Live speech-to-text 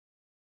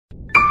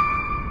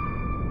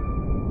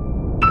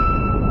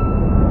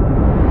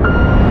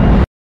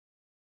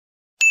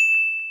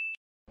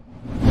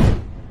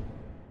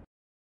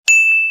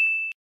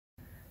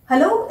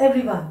Hello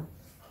everyone.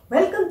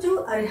 Welcome to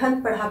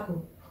Arihant पढ़ाकू.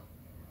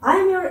 I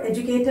am your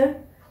educator,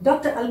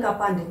 Dr. Alka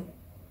Ma'am.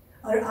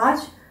 और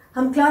आज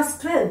हम class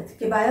 12th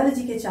के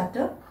biology के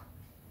चैप्टर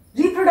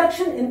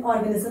रिप्रोडक्शन इन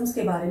ऑर्गेनिजम्स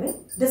के बारे में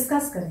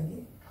डिस्कस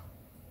करेंगे.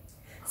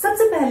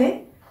 सबसे पहले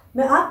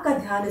मैं आपका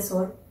ध्यान इस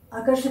ओर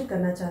आकर्षित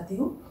करना चाहती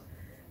हूँ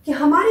कि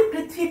हमारी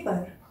पृथ्वी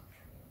पर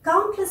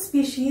countless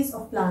species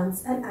of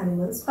plants and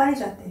animals पाए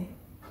जाते हैं.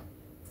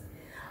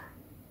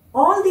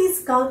 All these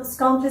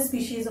countless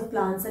species of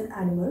plants and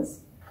animals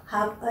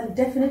have a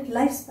definite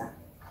lifespan.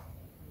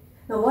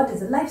 Now, what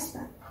is a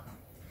lifespan?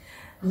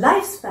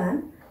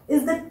 Lifespan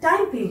is the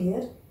time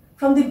period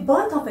from the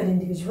birth of an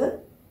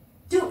individual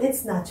to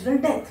its natural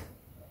death.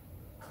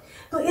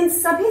 तो इन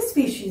सभी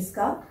species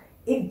का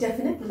एक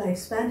definite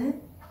lifespan है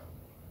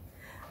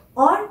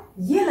और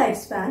ये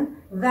lifespan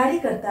vary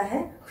करता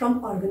है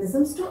from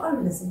organisms to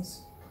organisms.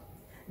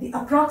 The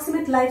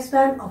approximate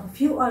lifespan of a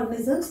few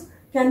organisms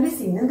can be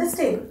seen in this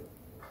table.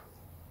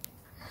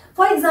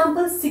 For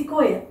example,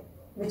 sequoia,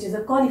 which is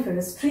a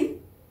coniferous tree,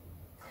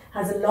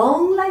 has a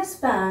long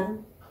lifespan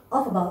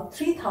of about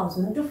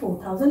 3,000 to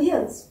 4,000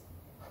 years.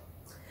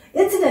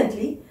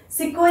 Incidentally,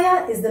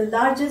 sequoia is the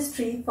largest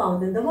tree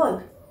found in the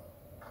world.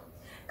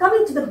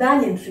 Coming to the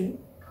banyan tree,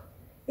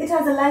 it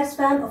has a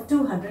lifespan of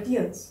 200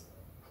 years.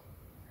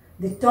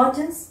 The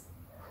tortoise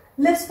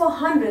lives for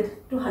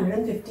 100 to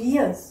 150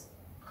 years.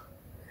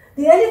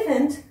 The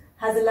elephant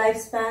has a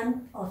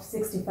lifespan of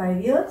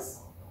 65 years,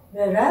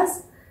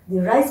 whereas the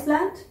rice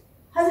plant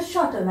has a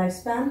shorter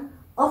lifespan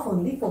of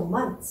only 4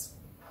 months.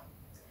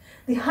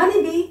 The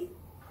honeybee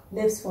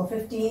lives for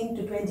 15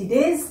 to 20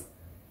 days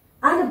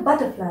and a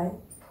butterfly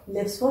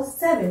lives for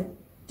 7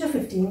 to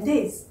 15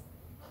 days.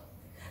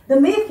 The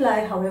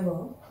mayfly,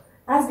 however,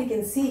 as we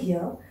can see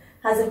here,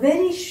 has a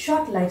very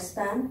short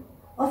lifespan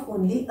of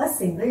only a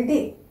single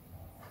day.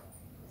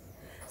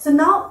 So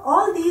now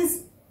all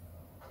these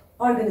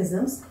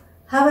organisms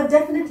have a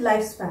definite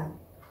lifespan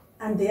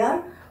and they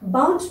are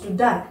bound to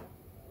die.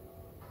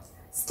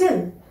 Still,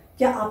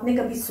 क्या आपने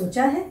कभी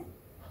सोचा है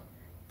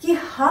कि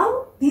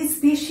how these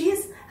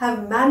species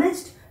have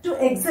managed to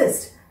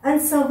exist and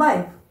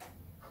survive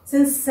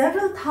since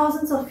several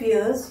thousands of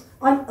years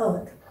on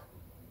Earth?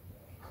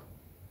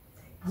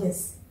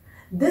 Yes,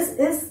 this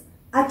is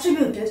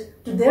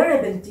attributed to their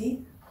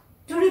ability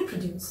to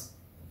reproduce,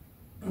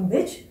 in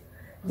which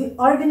the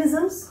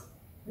organisms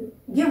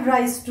give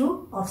rise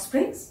to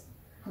offsprings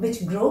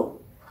which grow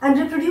and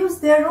reproduce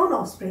their own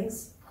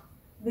offsprings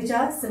which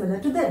are similar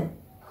to them.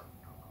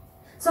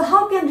 So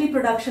how can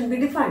reproduction be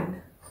defined?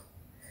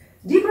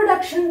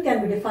 Reproduction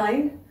can be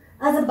defined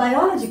as a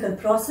biological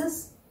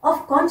process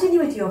of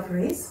continuity of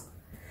race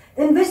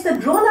in which the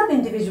grown-up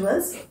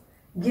individuals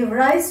give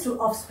rise to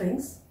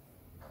offsprings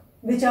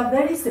which are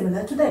very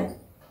similar to them.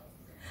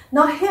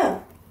 Now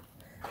here,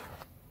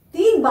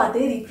 3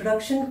 बातें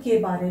reproduction के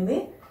बारे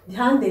में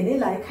ध्यान देने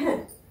लायक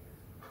हैं.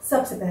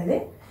 सबसे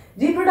पहले,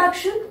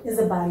 reproduction is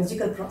a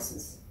biological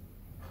process.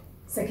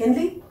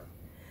 Secondly,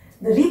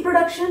 the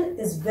reproduction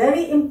is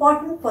very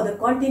important for the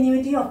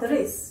continuity of the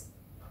race.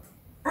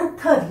 And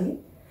thirdly,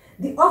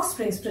 the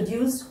offsprings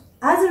produced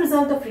as a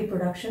result of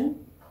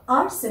reproduction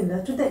are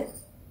similar to them.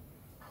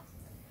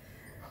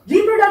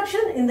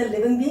 Reproduction in the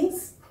living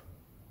beings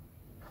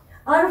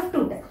are of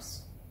 2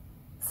 types,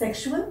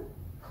 sexual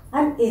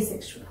and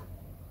asexual.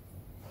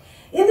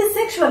 In the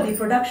sexual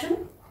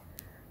reproduction,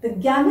 the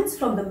gametes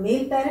from the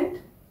male parent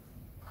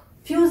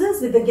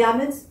fuses with the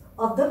gametes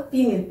of the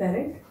female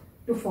parent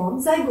to form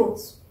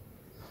zygotes.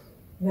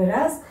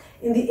 Whereas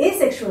in the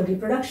asexual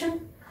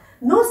reproduction,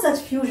 no such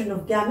fusion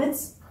of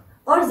gametes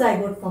or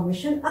zygote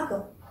formation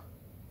occur.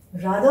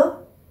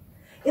 Rather,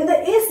 in the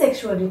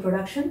asexual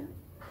reproduction,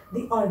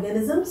 the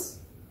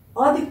organisms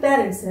or the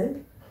parent cell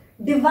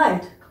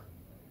divide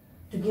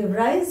to give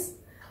rise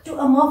to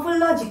a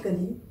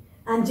morphologically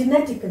and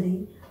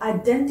genetically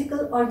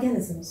identical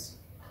organisms.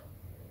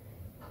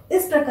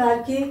 इस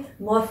प्रकार के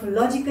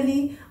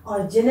morphologically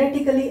और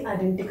genetically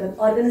identical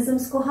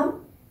organisms को हम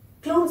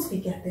clones भी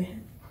कहते हैं.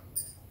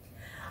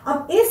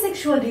 अब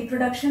asexual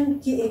reproduction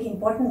की एक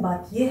important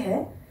बात यह है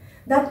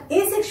that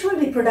asexual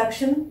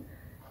reproduction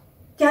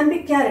can be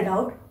carried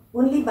out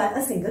only by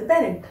a single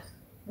parent,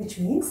 which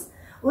means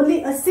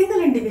only a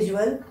single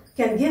individual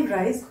can give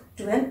rise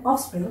to an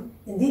offspring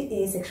in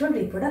the asexual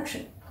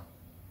reproduction.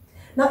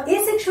 Now,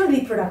 asexual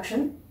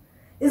reproduction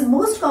is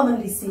most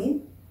commonly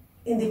seen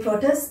in the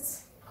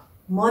protists,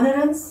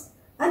 monorans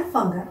and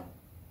fungi.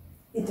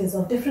 It is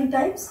of different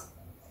types.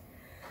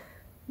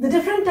 The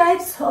different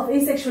types of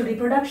asexual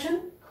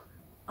reproduction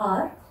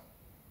are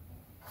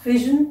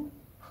fission,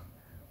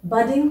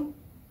 budding,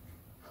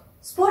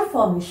 spore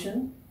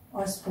formation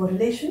or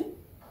sporulation,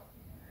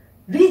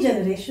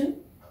 regeneration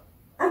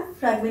and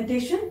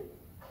fragmentation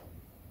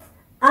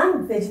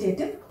and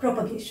vegetative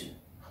propagation.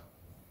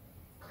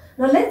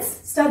 Now let's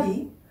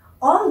study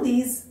all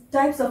these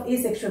types of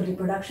asexual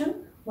reproduction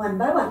one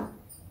by one.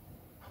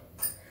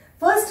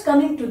 First,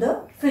 coming to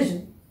the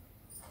fission.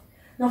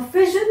 Now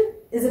fission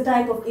is a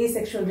type of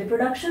asexual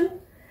reproduction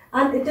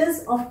and it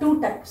is of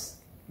 2 types.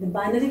 The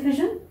binary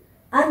fission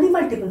and the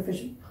multiple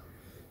fission.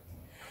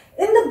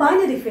 In the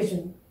binary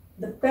fission,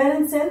 the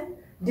parent cell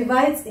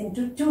divides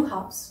into two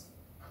halves.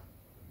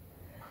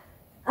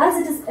 As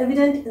it is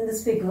evident in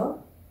this figure,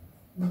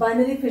 the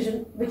binary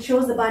fission, which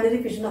shows the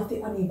binary fission of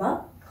the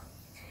amoeba,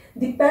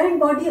 the parent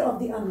body of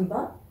the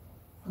amoeba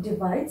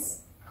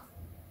divides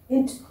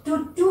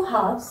into two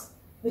halves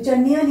which are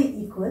nearly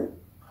equal,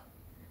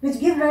 which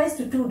give rise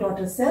to two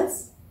daughter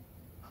cells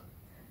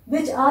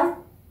which are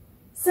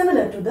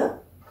similar to the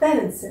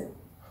parent cell.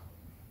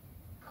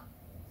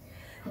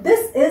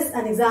 This is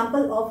an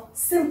example of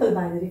simple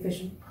binary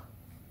fission.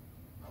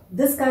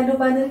 This kind of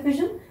binary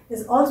fission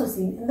is also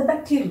seen in the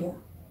bacteria.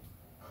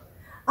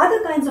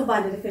 Other kinds of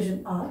binary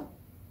fission are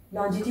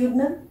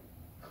longitudinal,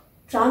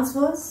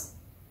 transverse,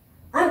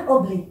 and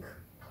oblique.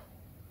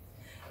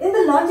 In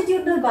the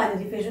longitudinal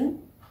binary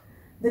fission,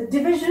 the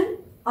division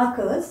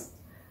occurs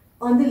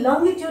on the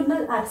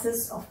longitudinal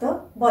axis of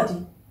the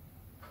body.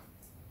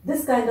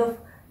 This kind of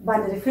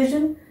binary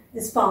fission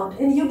is found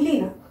in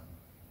Euglena.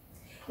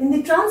 In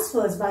the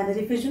transverse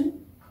binary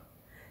fission,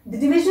 the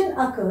division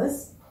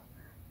occurs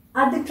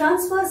at the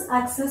transverse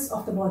axis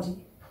of the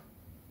body.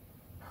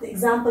 The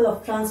example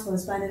of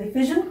transverse binary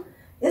fission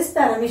is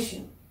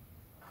Paramecium.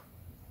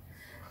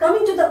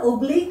 Coming to the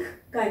oblique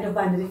kind of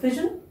binary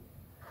fission,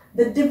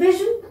 the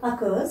division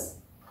occurs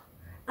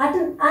at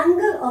an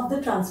angle of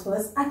the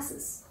transverse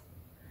axis.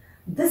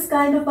 This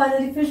kind of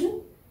binary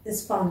fission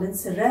is found in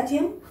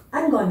Serratium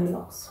and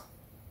Goniolox.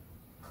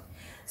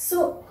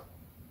 So,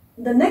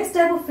 the next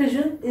type of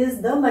fission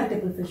is the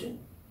multiple fission.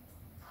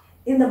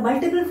 In the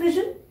multiple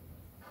fission,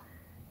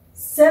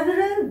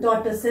 several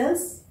daughter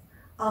cells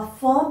are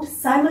formed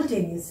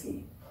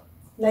simultaneously.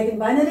 Like in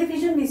binary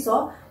fission, we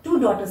saw two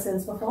daughter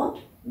cells were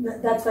formed.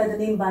 That's why the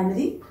name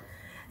binary.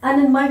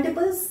 And in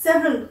multiple,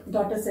 several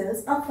daughter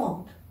cells are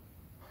formed.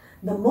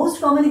 The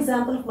most common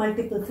example of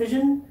multiple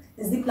fission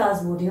is the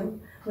Plasmodium,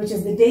 which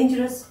is the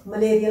dangerous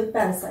malarial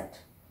parasite.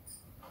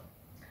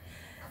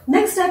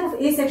 Next type of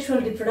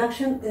asexual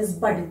reproduction is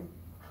budding.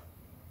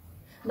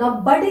 Now,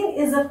 budding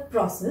is a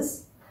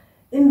process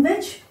in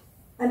which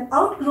an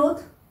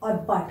outgrowth or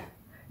bud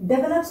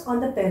develops on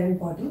the parent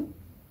body.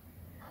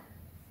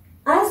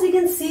 As we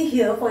can see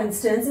here, for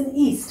instance, in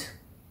yeast,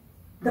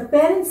 the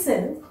parent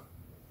cell,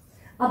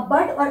 a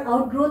bud or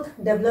outgrowth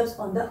develops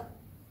on the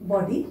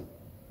body.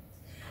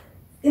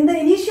 In the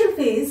initial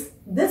phase,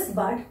 this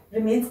bud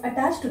remains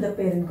attached to the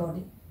parent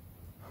body.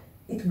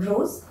 It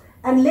grows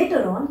and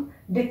later on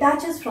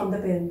detaches from the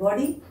parent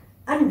body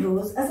and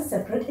grows as a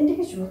separate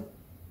individual.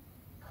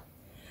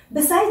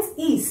 Besides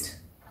yeast,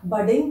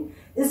 budding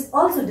is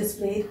also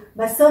displayed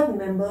by certain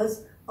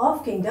members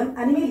of kingdom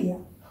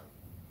Animalia.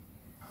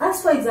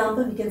 As for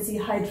example, we can see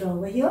Hydra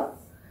over here.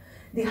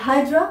 The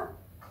Hydra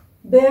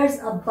bears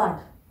a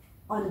bud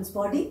on its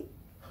body.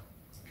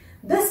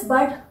 This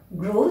bud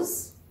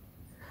grows.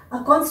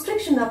 A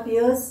constriction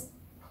appears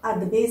at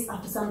the base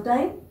after some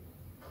time,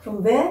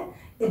 from where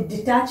it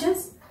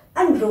detaches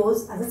and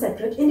grows as a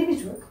separate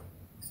individual.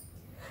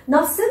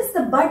 Now, since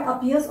the bud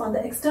appears on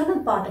the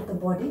external part of the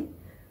body,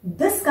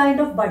 this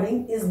kind of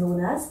budding is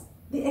known as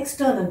the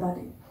external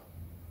budding.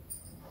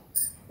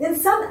 In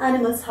some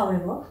animals,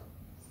 however,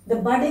 the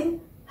budding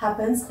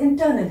happens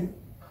internally,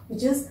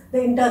 which is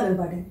the internal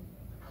budding.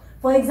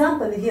 For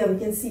example, here we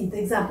can see the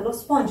example of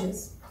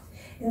sponges.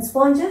 In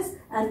sponges,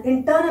 an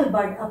internal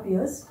bud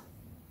appears,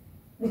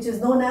 which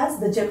is known as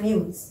the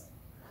gemmules.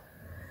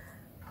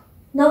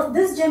 Now,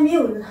 this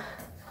gemule,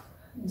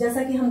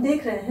 जैसा कि हम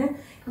देख रहे हैं,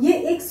 ये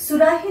एक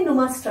सुराही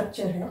नुमा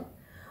स्ट्रक्चर है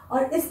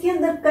और इसके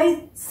अंदर कई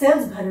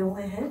सेल्स भरे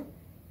हुए हैं.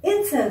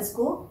 इन सेल्स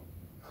को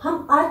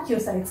हम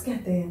आर्कियोसाइट्स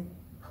कहते हैं.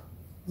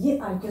 ये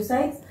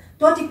आर्कियोसाइट्स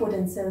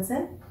टोटिपोटेंट सेल्स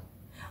हैं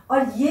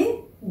और ये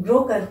ग्रो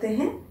करते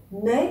हैं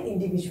नए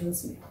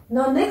इंडिविजुअल्स में.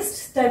 Now,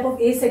 next type of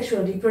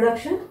asexual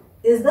reproduction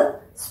is the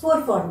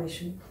spore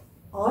formation,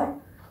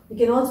 or we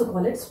can also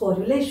call it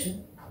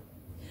sporulation.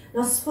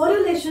 Now,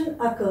 sporulation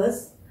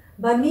occurs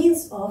by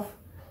means of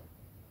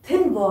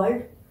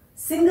thin-walled,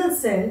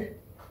 single-celled,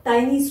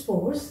 tiny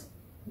spores,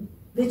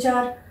 which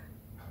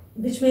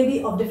may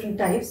be of different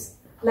types,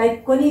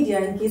 like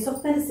conidia in case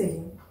of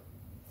penicillium.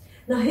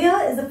 Now, here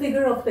is a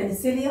figure of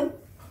penicillium,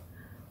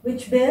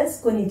 which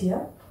bears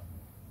conidia.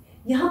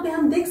 यहाँ पे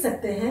हम देख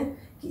सकते हैं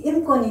कि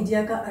इन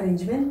conidia का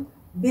arrangement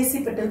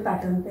basipetal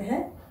pattern पे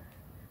है,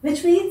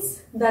 which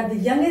means that the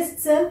youngest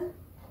cell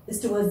is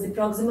towards the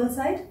proximal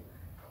side.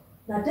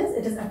 That is,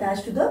 it is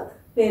attached to the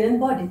parent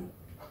body.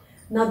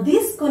 Now,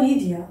 these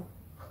conidia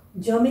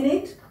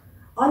germinate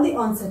on the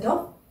onset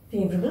of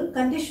favorable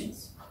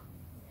conditions.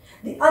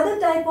 The other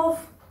type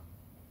of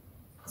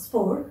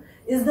spore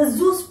is the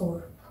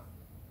zoospore,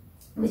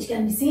 which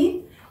can be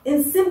seen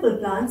in simple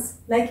plants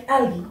like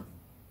algae.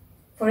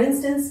 For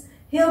instance,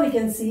 here we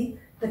can see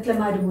the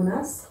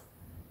Chlamydomonas,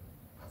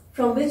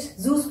 from which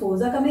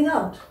zoospores are coming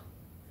out.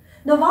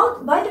 Now,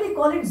 why do we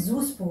call it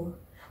zoospore?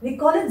 We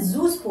call it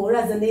zoospore,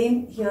 as the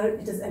name here,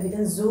 it is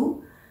evident,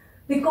 zoo,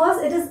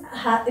 because it is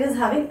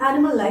having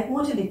animal-like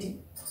motility.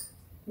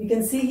 We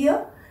can see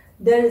here,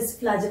 there is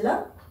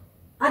flagella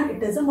and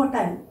it is a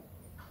motile.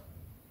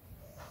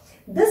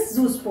 This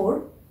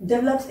zoospore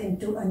develops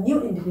into a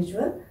new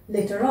individual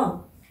later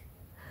on.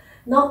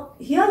 Now,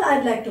 here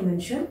I'd like to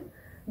mention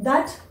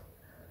that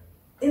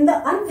in the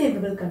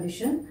unfavorable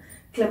condition,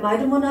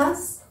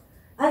 Chlamydomonas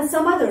and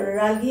some other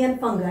algae and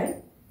fungi,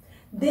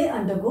 they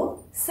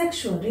undergo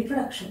sexual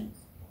reproduction.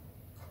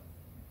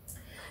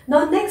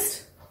 Now,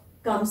 next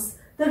comes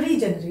the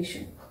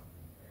regeneration.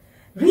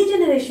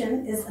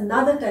 Regeneration is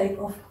another type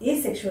of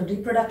asexual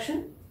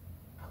reproduction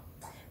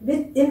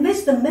in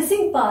which the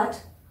missing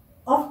part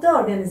of the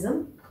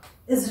organism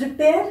is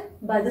repaired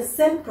by the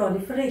cell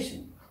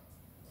proliferation.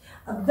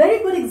 A very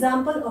good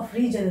example of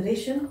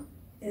regeneration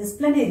is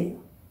planaria.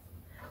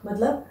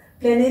 मतलब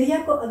planaria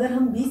को अगर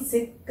हम बीच से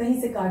कहीं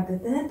से काट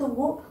देते हैं तो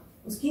वो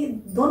उसकी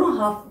दोनों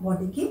हाफ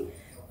बॉडी की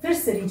फिर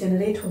से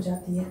रीजनरेट हो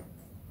जाती है.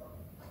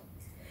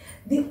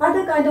 The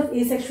other kind of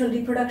asexual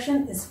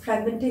reproduction is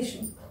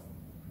fragmentation.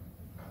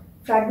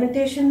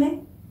 Fragmentation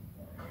में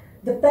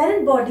the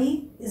parent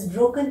body is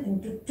broken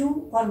into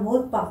 2 or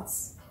more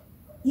parts,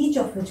 each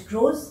of which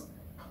grows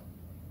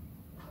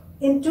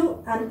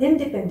into an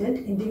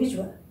independent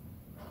individual.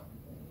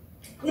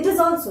 It is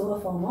also a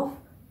form of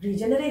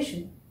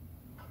regeneration.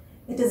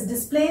 It is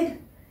displayed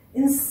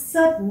in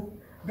certain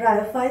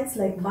bryophytes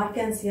like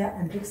Markansia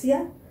and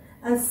Rixia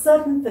and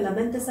certain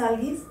filamentous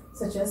algae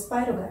such as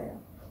Pyrogaia.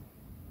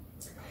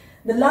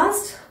 The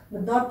last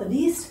but not the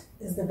least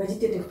is the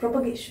vegetative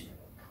propagation.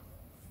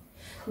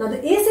 Now,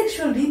 the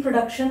asexual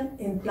reproduction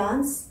in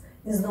plants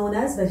is known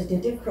as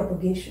vegetative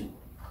propagation.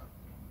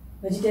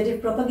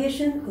 Vegetative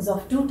propagation is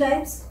of 2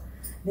 types,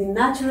 the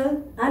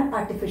natural and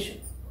artificial.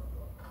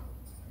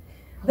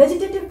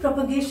 Vegetative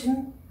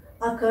propagation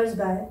occurs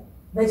by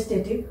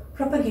vegetative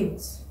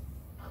propagules.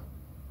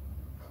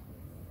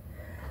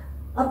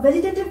 अब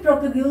vegetative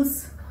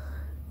propagules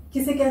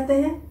किसे कहते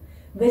हैं?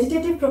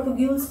 Vegetative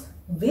propagules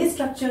वे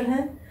structure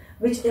हैं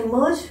which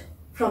emerge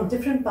from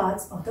different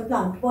parts of the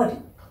plant body.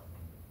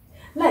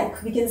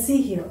 Like we can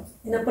see here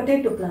in a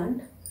potato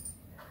plant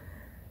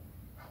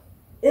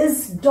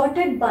is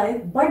dotted by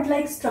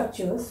bud-like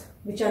structures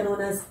which are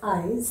known as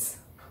eyes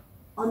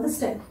on the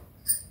stem.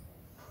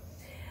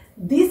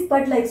 These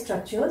bud-like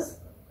structures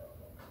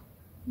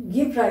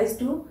give rise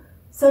to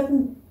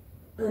certain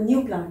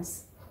new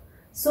plants.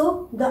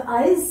 So the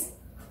eyes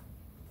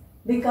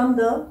become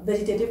the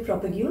vegetative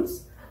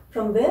propagules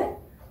from where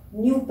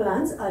new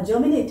plants are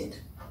germinated.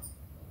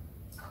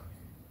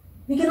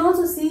 We can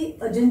also see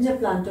a ginger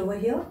plant over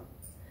here.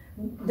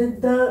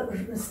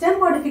 The stem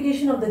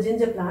modification of the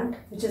ginger plant,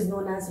 which is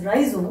known as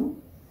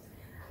rhizome,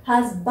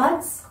 has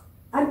buds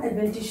and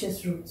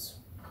adventitious roots.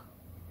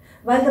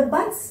 While the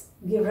buds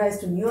give rise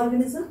to new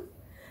organism,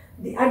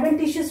 the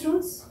adventitious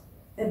roots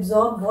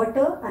absorb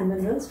water and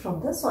minerals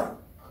from the soil.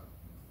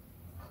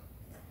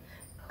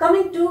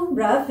 Coming to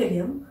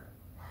bryophyllum,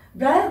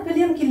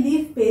 bryophyllum की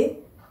leaf पे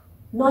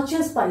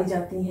notches पाई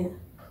जाती हैं.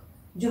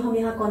 जो हम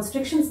यहाँ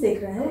constrictions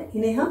देख रहे हैं,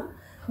 इन्हें हम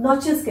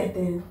नॉचेस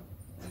कहते हैं.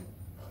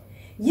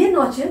 ये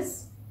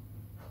notches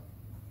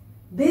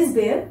these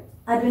bear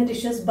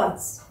adventitious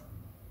buds.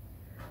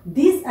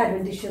 These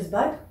adventitious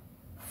buds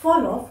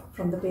fall off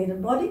from the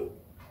parent body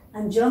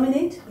and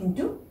germinate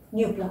into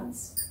new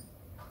plants.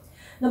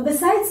 Now,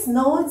 besides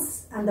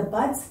nodes and the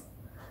buds,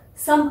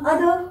 some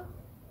other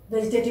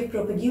vegetative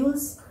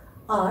propagules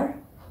are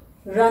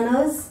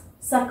runners,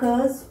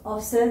 suckers,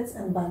 offsets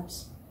and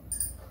buds.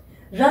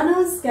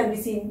 Runners can be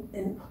seen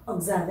in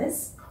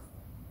oxalis.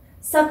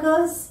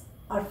 Suckers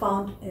are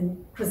found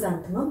in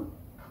chrysanthemum.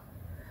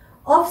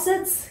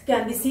 Offsets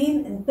can be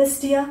seen in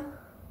pistia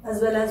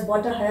as well as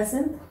water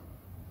hyacinth.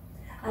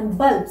 And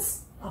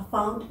bulbs are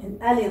found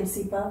in allium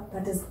cepa,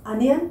 that is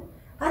onion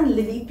and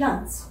lily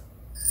plants.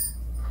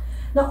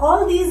 Now,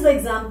 all these were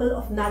examples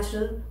of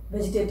natural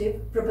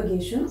vegetative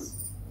propagations.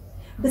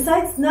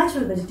 Besides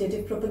natural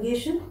vegetative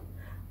propagation,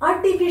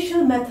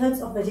 artificial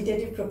methods of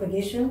vegetative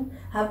propagation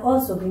have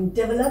also been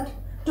developed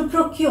to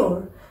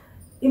procure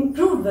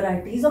improved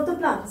varieties of the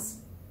plants.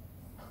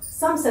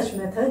 Some such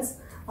methods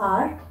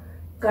are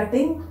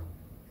cutting,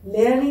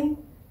 layering,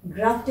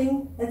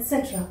 grafting,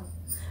 etc.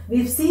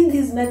 We've seen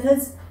these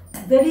methods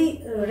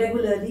very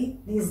regularly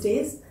these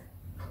days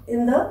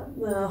in the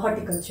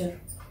horticulture.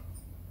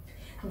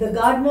 The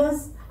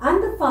gardeners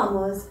and the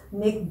farmers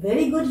make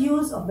very good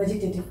use of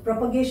vegetative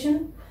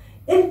propagation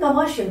in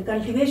commercial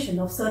cultivation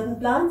of certain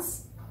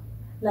plants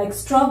like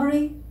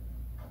strawberry,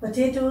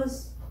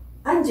 potatoes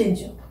and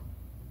ginger.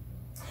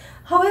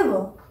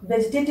 However,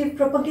 vegetative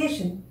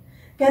propagation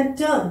can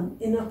turn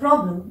in a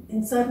problem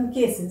in certain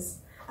cases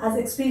as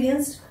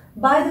experienced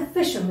by the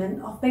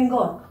fishermen of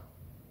Bengal.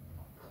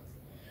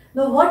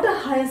 The water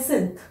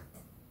hyacinth,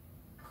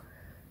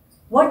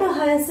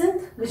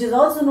 which is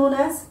also known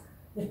as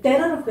the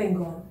terror of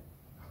Bengal,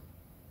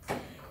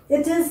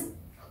 it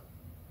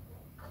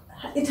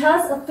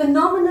has a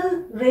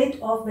phenomenal rate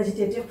of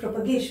vegetative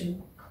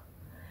propagation.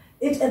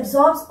 It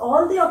absorbs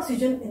all the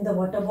oxygen in the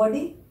water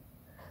body,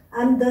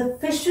 and the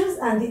fishes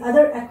and the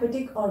other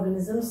aquatic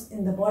organisms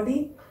in the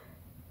body,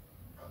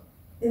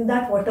 in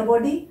that water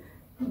body,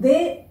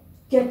 they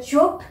get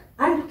choked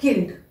and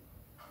killed,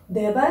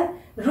 thereby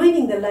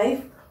ruining the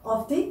life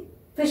of the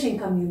fishing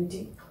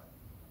community.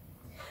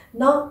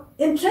 Now,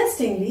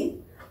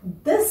 interestingly,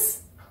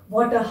 this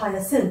water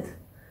hyacinth,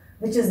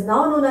 which is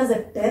now known as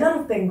the terror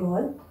of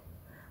Bengal,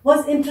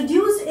 was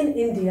introduced in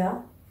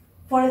India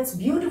for its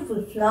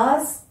beautiful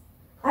flowers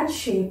and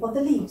shape of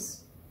the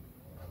leaves.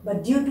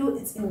 But due to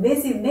its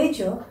invasive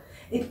nature,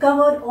 it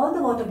covered all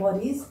the water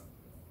bodies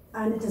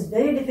and it is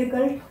very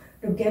difficult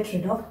to get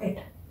rid of it.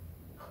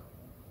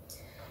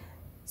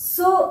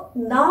 So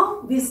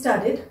now we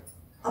studied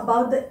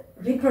about the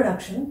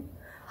reproduction,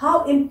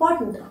 how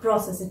important a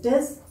process it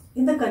is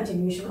in the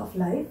continuation of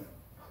life.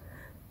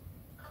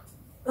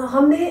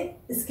 हमने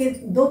इसके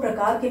दो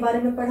प्रकार के बारे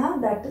में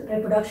पढ़ा, that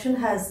reproduction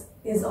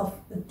is of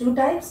two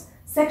types,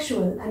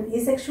 sexual and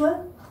asexual.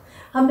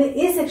 हमने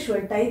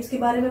asexual types के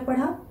बारे में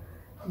पढ़ा,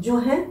 जो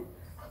हैं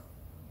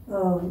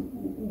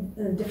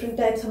different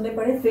types हमने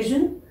पढ़े,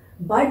 fission,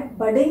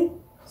 budding,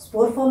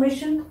 spore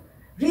formation,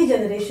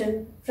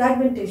 regeneration,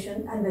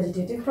 fragmentation and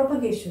vegetative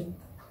propagation.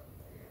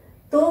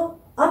 तो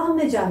अब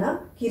हमने जाना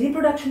कि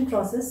reproduction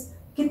process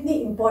कितनी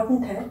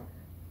important है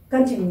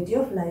continuity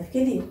of life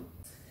के लिए.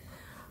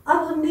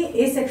 अब हमने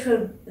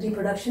asexual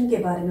reproduction के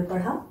बारे में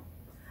पढ़ा.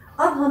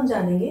 अब हम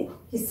जानेंगे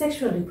कि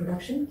sexual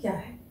reproduction क्या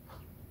है.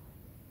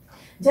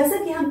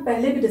 जैसा कि हम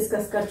पहले भी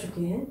डिस्कस कर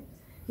चुके हैं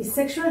कि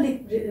sexual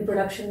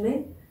reproduction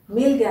में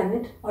male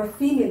gamete और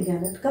female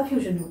gamete का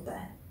fusion होता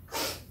है.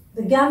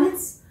 The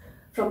gametes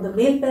from the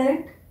male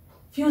parent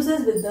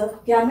fuses with the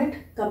gamete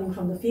coming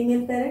from the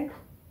female parent,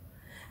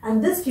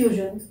 and this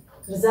fusion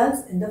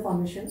results in the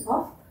formation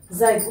of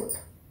zygote.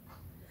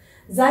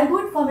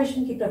 Zygote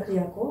formation की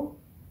प्रक्रिया को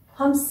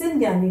हम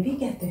syngamy भी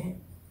कहते हैं.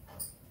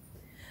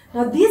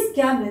 Now these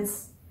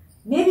gametes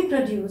may be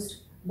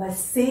produced by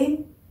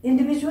same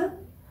individual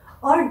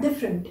or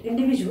different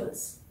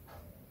individuals.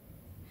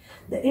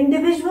 The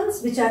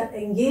individuals which are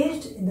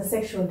engaged in the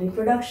sexual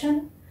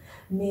reproduction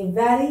may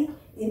vary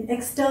in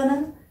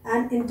external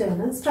and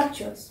internal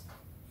structures.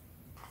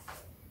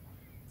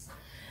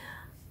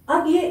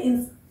 अब ये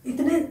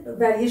इतने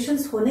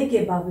वेरिएशंस होने के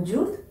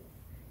बावजूद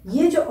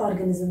ये जो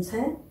ऑर्गेनिजम्स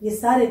हैं, ये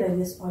सारे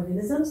वेरियस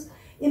ऑर्गेनिजम्स,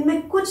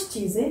 इनमें कुछ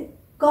चीजें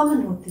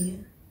कॉमन होती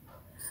हैं.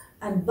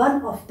 And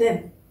one of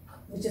them,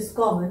 which is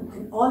common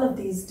in all of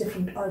these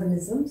different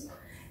organisms,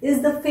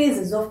 is the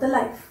phases of the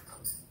life.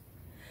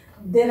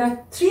 There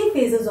are 3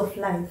 phases of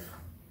life,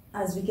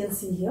 as we can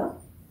see here.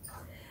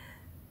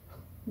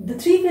 The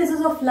 3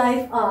 phases of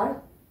life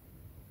are,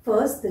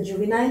 first the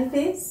juvenile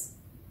phase,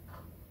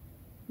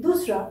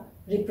 दूसरा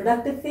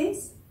reproductive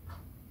phase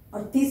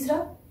और तीसरा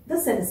the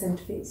senescent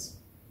phase.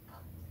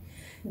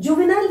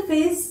 Juvenile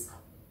phase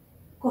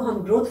को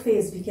हम growth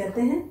phase भी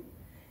कहते हैं.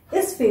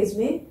 इस phase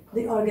में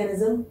the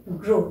organism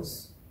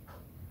grows.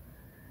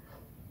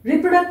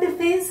 Reproductive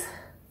phase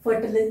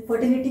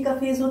fertility का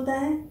phase होता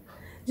है,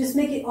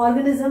 जिसमें कि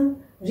organism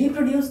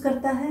reproduce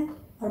करता है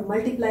और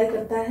multiply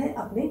करता है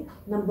अपने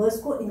numbers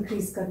को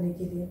increase करने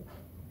के लिए.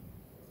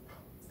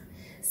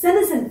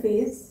 Senescent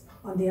phase,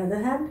 on the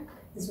other hand,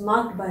 is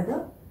marked by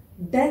the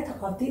death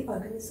of the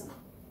organism.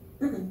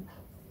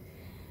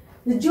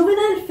 The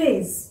juvenile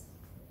phase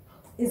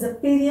is a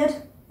period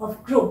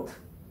of growth.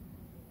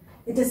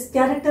 It is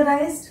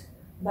characterized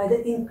by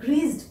the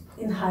increased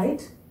in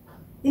height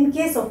in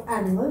case of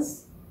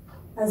animals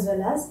as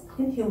well as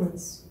in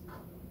humans.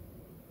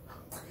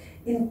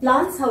 In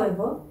plants,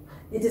 however,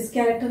 it is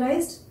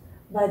characterized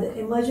by the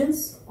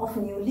emergence of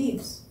new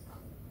leaves.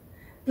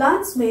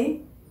 Plants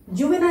में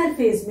juvenile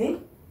phase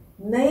में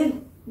नए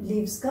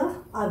leaves का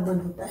आगमन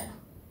होता है.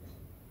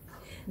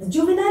 The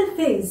juvenile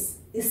phase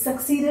is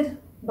succeeded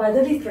by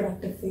the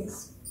reproductive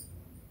phase.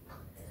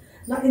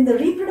 Now, in the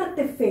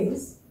reproductive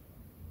phase,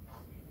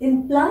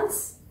 in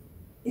plants,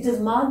 it is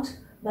marked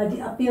by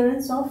the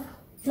appearance of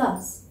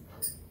flowers.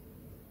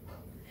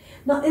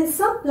 Now, in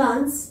some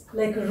plants,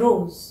 like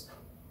rose,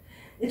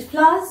 it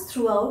flowers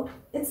throughout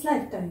its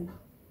lifetime.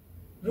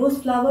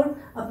 Rose flower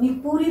अपनी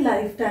पूरी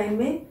lifetime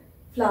में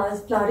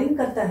flowering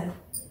करता है.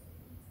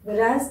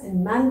 Whereas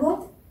in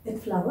mango, it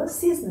flowers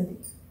seasonally.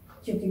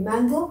 क्योंकि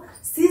mango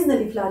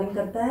seasonally flowering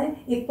करता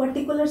है, एक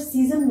particular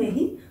season में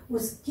ही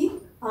उसकी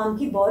आम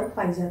की बौर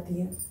पाई जाती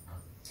है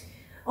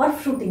और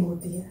फ्रूटिंग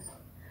होती है.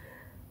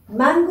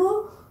 Mango,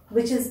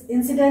 which is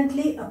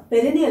incidentally a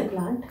perennial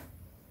plant,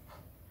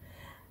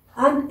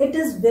 and it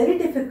is very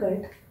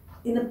difficult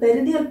in a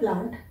perennial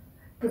plant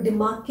to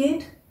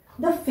demarcate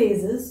the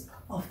phases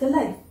of the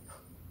life.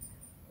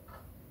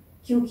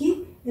 क्योंकि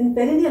in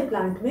perennial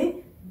plant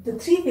में the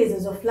 3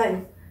 phases of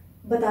life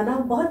बताना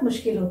बहुत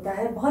मुश्किल होता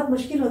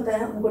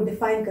है उनको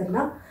डिफाइन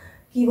करना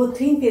कि वो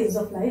 3 phases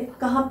of life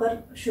कहाँ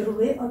पर शुरू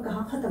हुए और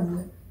कहाँ खत्म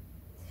हुए.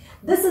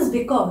 This is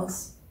because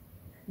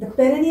the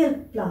perennial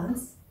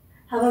plants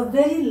have a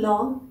very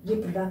long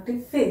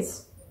reproductive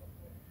phase.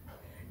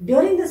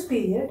 During this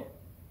period,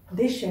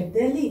 they shed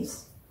their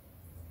leaves.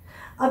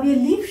 अब ये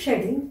leaf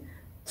shedding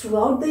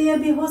throughout the year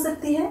भी हो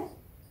सकती है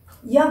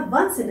या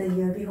once in a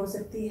year भी हो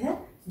सकती है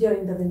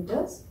during the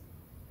winters.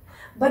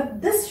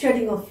 But this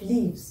shedding of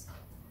leaves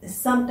is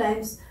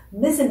sometimes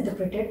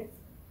misinterpreted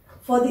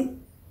for the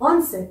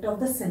onset of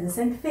the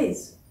senescent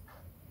phase.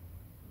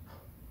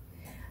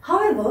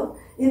 However,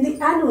 in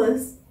the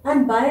annuals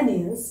and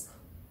biennials,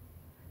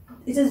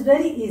 it is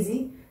very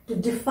easy to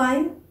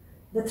define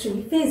the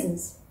three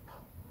phases.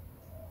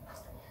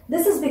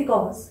 This is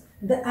because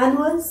the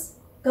annuals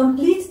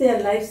complete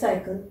their life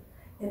cycle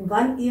in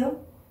 1 year,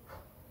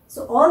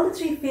 so all the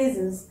three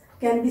phases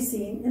can be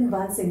seen in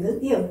one single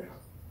year.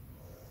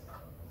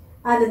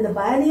 And in the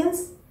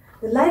biennials,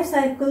 the life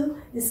cycle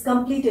is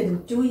completed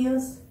in 2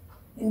 years,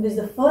 in which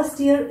the first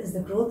year is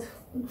the growth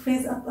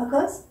phase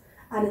occurs,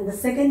 and in the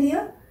second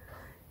year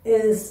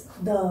is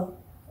the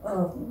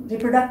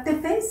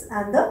reproductive phase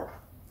and the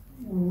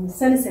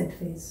senescent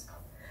phase.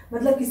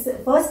 मतलब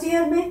कि first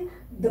year में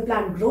the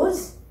plant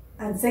grows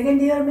and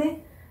second year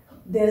में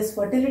there is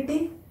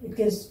fertility, it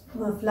gives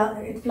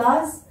it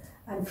flowers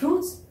and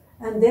fruits,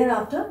 and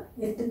thereafter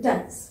it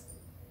dies.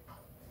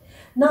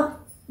 Now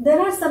there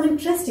are some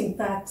interesting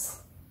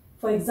facts.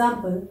 For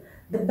example,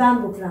 the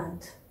bamboo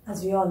plant,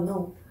 as we all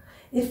know,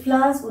 it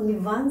flowers only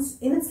once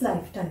in its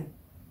lifetime,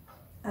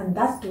 and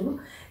that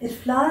too, it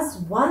flowers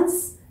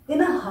once in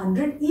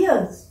 100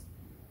 years.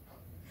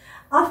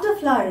 After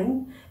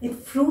flowering, it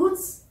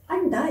fruits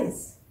and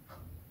dies.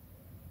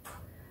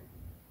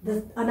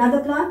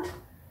 Another plant,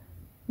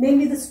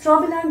 namely the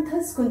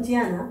Strobilanthus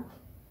kuntiana,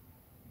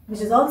 which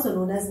is also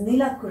known as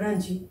Nila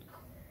Kuranji,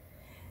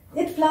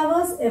 it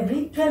flowers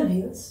every 12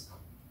 years.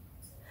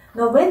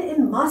 Now, when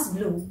in mass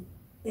bloom,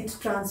 it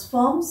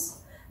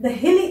transforms the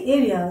hilly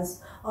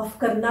areas of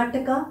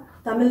Karnataka,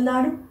 Tamil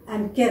Nadu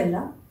and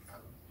Kerala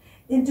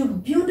into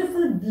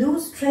beautiful blue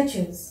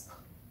stretches,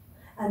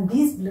 and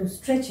these blue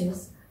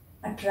stretches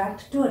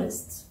attract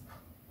tourists.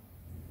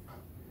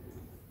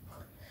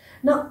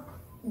 Now,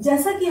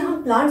 जैसा कि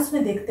हम plants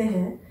में देखते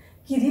हैं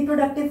कि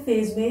reproductive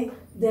phase में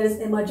there is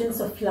emergence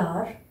of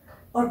flower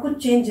और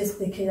कुछ changes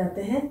देखे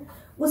जाते हैं,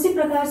 उसी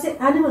प्रकार से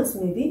animals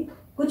में भी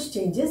कुछ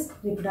changes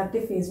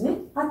reproductive phase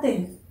में आते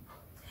हैं.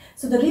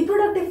 So the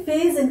reproductive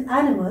phase in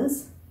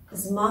animals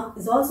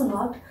is also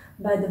marked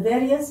by the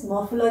various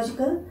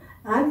morphological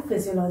and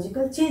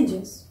physiological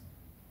changes.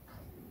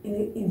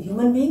 In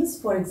human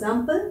beings, for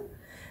example,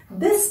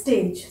 this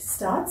stage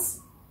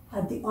starts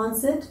at the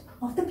onset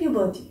of the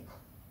puberty.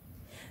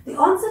 The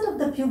onset of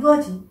the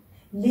puberty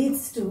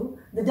leads to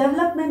the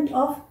development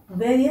of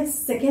various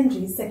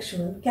secondary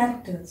sexual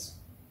characters,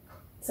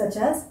 such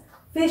as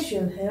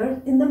facial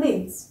hair in the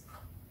males.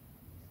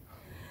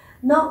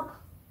 Now,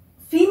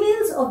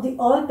 females of the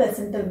all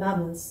placental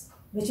mammals,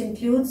 which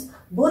includes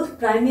both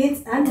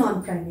primates and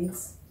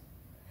non-primates,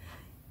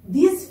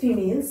 these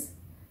females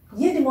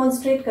ये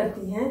demonstrate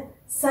करती हैं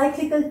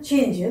cyclical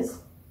changes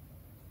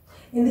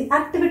in the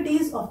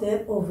activities of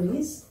their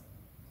ovaries,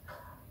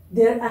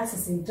 their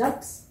accessory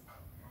ducts,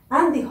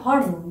 and the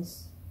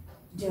hormones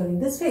during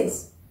this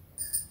phase.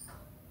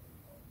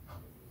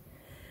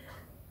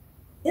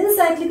 In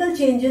cyclical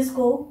changes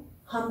को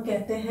हम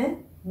कहते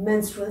हैं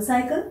menstrual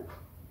cycle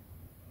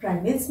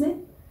primates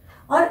में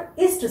और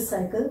estrous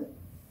cycle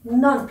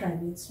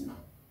non-primates में.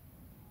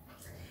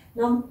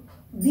 Now,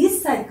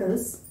 these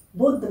cycles,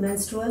 both the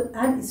menstrual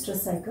and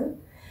estrous cycle,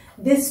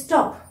 they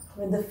stop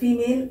when the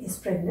female is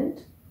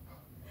pregnant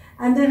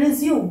and they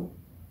resume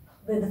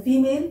when the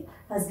female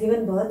has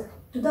given birth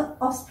to the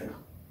offspring.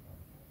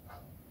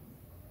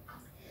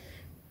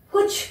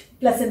 कुछ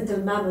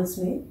placental mammals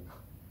में,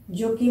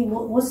 जो कि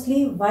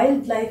mostly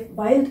wild life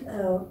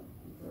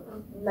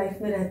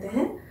में रहते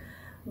हैं,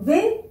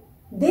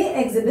 they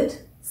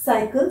exhibit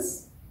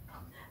cycles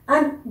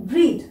and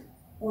breed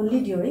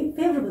only during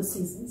favorable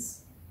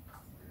seasons.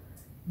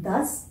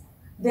 Thus,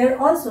 they are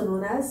also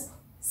known as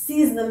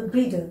seasonal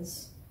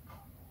breeders.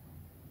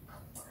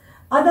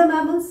 Other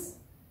mammals,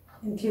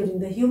 including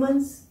the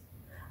humans,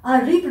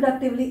 are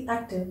reproductively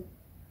active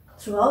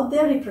throughout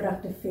their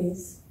reproductive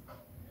phase.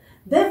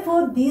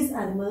 Therefore, these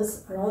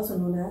animals are also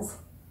known as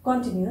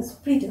continuous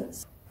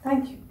breeders.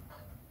 Thank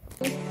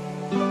you.